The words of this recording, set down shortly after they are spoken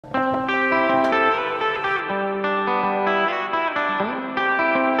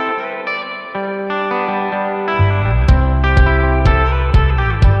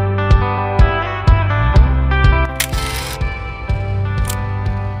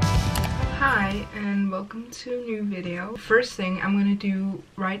welcome to a new video. First thing I'm gonna do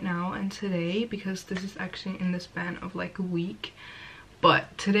right now and today, because this is actually in the span of like a week,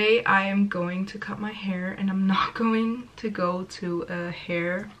 but today I am going to cut my hair and I'm not going to go to a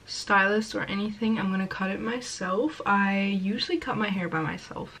hair stylist or anything. I'm gonna cut it myself. I usually cut my hair by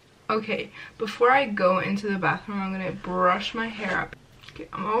myself. Okay, before I go into the bathroom, I'm gonna brush my hair up. Okay,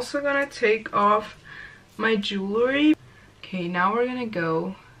 I'm also gonna take off my jewelry. Okay, now we're gonna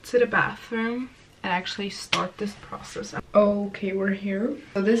go to the bathroom and actually start this process. Okay, we're here.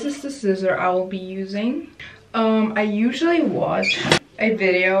 So this is the scissor I will be using. I usually watch a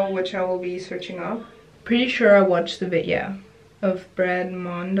video which I will be searching up. Pretty sure I watched the video of Brad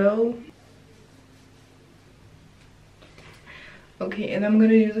Mondo. Okay, and I'm gonna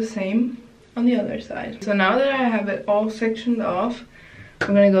do the same on the other side. So now that I have it all sectioned off,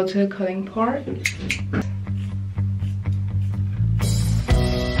 I'm gonna go to the cutting part.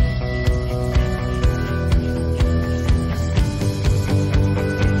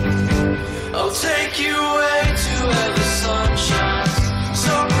 Take you away to where the sun shines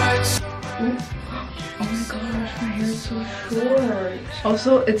so bright. Oh my gosh, my hair is so short.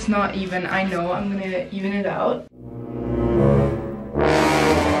 Also, it's not even. I know. I'm gonna even it out.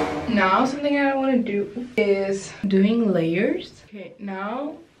 Now, something I want to do is doing layers. Okay,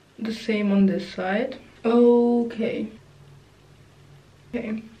 now the same on this side. Okay. Okay.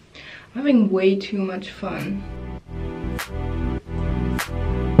 I'm having way too much fun.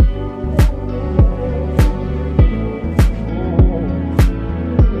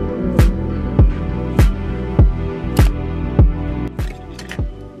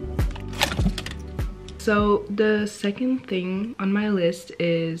 So the second thing on my list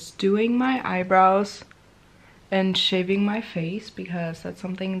is doing my eyebrows and shaving my face, because that's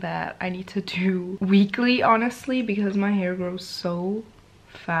something that I need to do weekly, honestly, because my hair grows so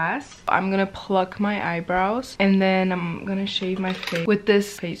fast. I'm gonna pluck my eyebrows and then I'm gonna shave my face with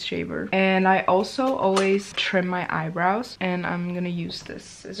this face shaver. And I also always trim my eyebrows and I'm gonna use this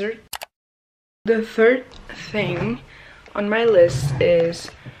scissor. The third thing on my list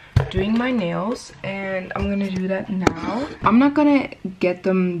is doing my nails, and I'm gonna do that now. I'm not gonna get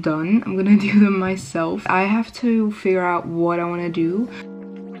them done, I'm gonna do them myself. I have to figure out what I want to do.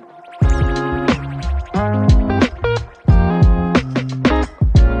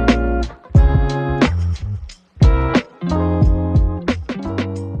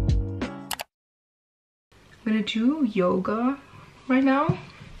 I'm gonna do yoga right now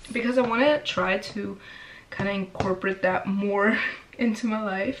because I want to try to kind of incorporate that more into my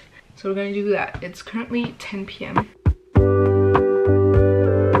life. So we're gonna do that. It's currently 10 p.m.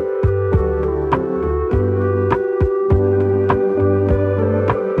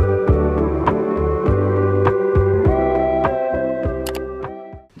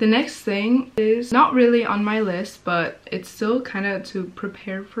 The next thing is not really on my list, but it's still kind of to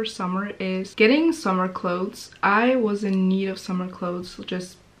prepare for summer, is getting summer clothes. I was in need of summer clothes,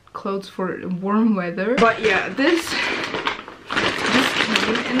 just clothes for warm weather. But yeah, this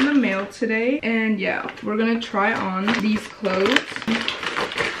came in the mail today, and yeah, we're gonna try on these clothes.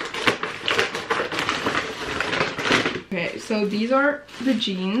 Okay, so these are the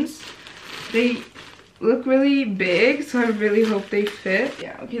jeans. They look really big, so I really hope they fit.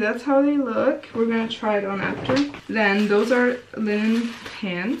 Yeah, okay, that's how they look. We're gonna try it on after. Then those are linen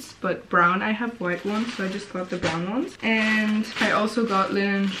pants, but brown. I have white ones, so I just got the brown ones. And I also got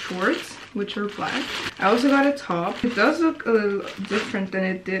linen shorts, which are black. I also got a top. It does look a little different than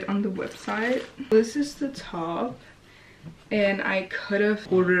it did on the website. This is the top, and I could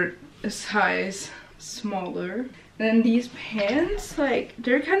have ordered a size smaller. Then these pants, like,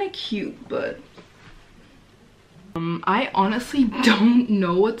 they're kind of cute, but I honestly don't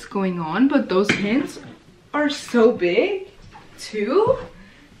know what's going on, but those pants are so big too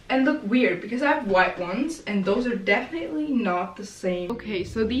and look weird because I have white ones and those are definitely not the same. Okay,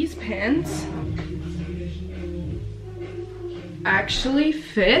 so these pants actually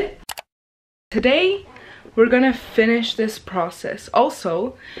fit. Today we're gonna finish this process.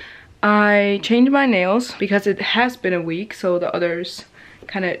 Also, I changed my nails because it has been a week, so the others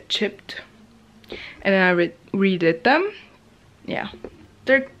kind of chipped, and then I redid them. Yeah,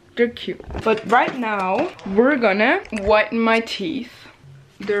 they're cute. But right now we're gonna whiten my teeth.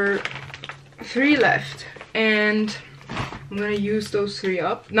 There are 3 left, and I'm gonna use those 3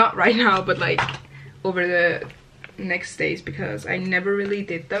 up. Not right now, but like over the next days, because I never really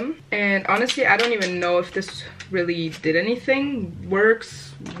did them. And honestly, I don't even know if this really did anything,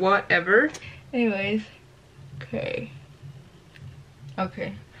 works, whatever. Anyways, okay.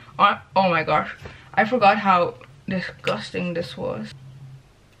 Oh my gosh, I forgot how disgusting this was.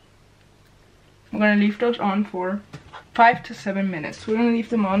 we're gonna leave those on for 5 to 7 minutes. We're gonna leave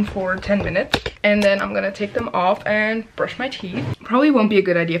them on for 10 minutes and then I'm gonna take them off and brush my teeth. Probably won't be a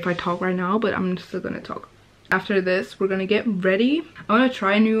good idea if I talk right now, but I'm still gonna talk. After this, we're gonna get ready. I wanna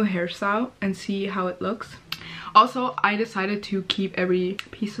try a new hairstyle and see how it looks. Also, I decided to keep every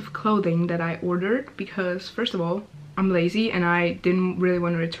piece of clothing that I ordered because first of all, I'm lazy and I didn't really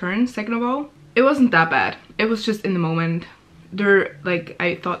want to return. Second of all, it wasn't that bad. It was just in the moment.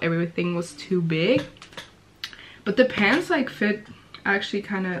 I thought everything was too big. But the pants like fit actually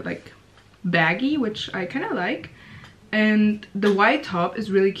kind of like baggy, which I kind of like. And the white top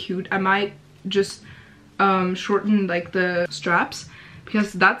is really cute. I might just shorten like the straps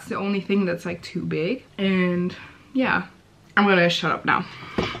because that's the only thing that's like too big. And yeah, I'm gonna shut up now.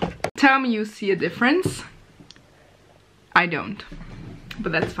 Tell me you see a difference. I don't,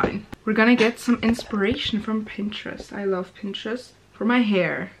 but that's fine. We're gonna get some inspiration from Pinterest. I love Pinterest for my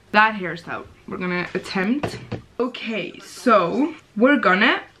hair. That hairstyle we're gonna attempt. Okay, so we're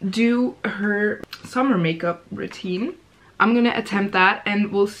gonna do her summer makeup routine. I'm gonna attempt that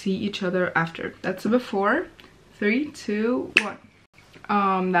and we'll see each other after. That's the before. 3, 2,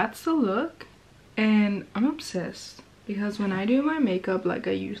 1. That's the look and I'm obsessed because when I do my makeup like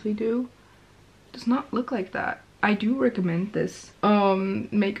I usually do, it does not look like that. I do recommend this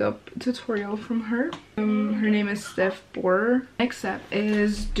makeup tutorial from her. Her name is Steph Borer. Next step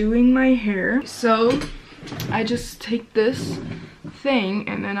is doing my hair. So I just take this thing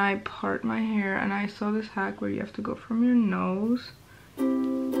and then I part my hair, and I saw this hack where you have to go from your nose.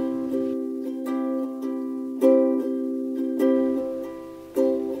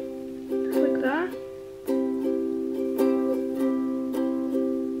 Just like that.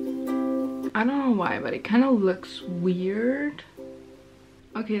 I don't know why, but it kind of looks weird.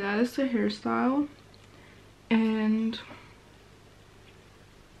 Okay, that is the hairstyle. And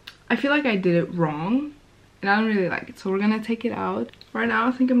I feel like I did it wrong. And I don't really like it. So we're gonna take it out. Right now,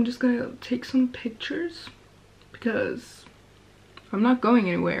 I think I'm just gonna take some pictures. Because I'm not going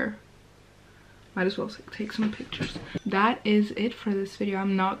anywhere. Might as well take some pictures. That is it for this video.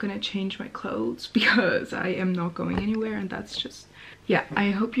 I'm not gonna change my clothes because I am not going anywhere, and that's just, yeah.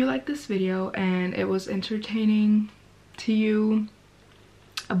 I hope you liked this video and it was entertaining to you.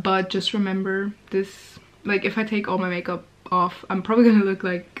 But just remember this, like if I take all my makeup off, I'm probably gonna look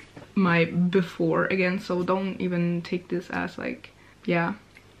like my before again, so don't even take this as like, yeah.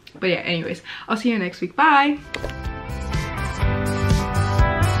 But yeah, anyways, I'll see you next week. Bye.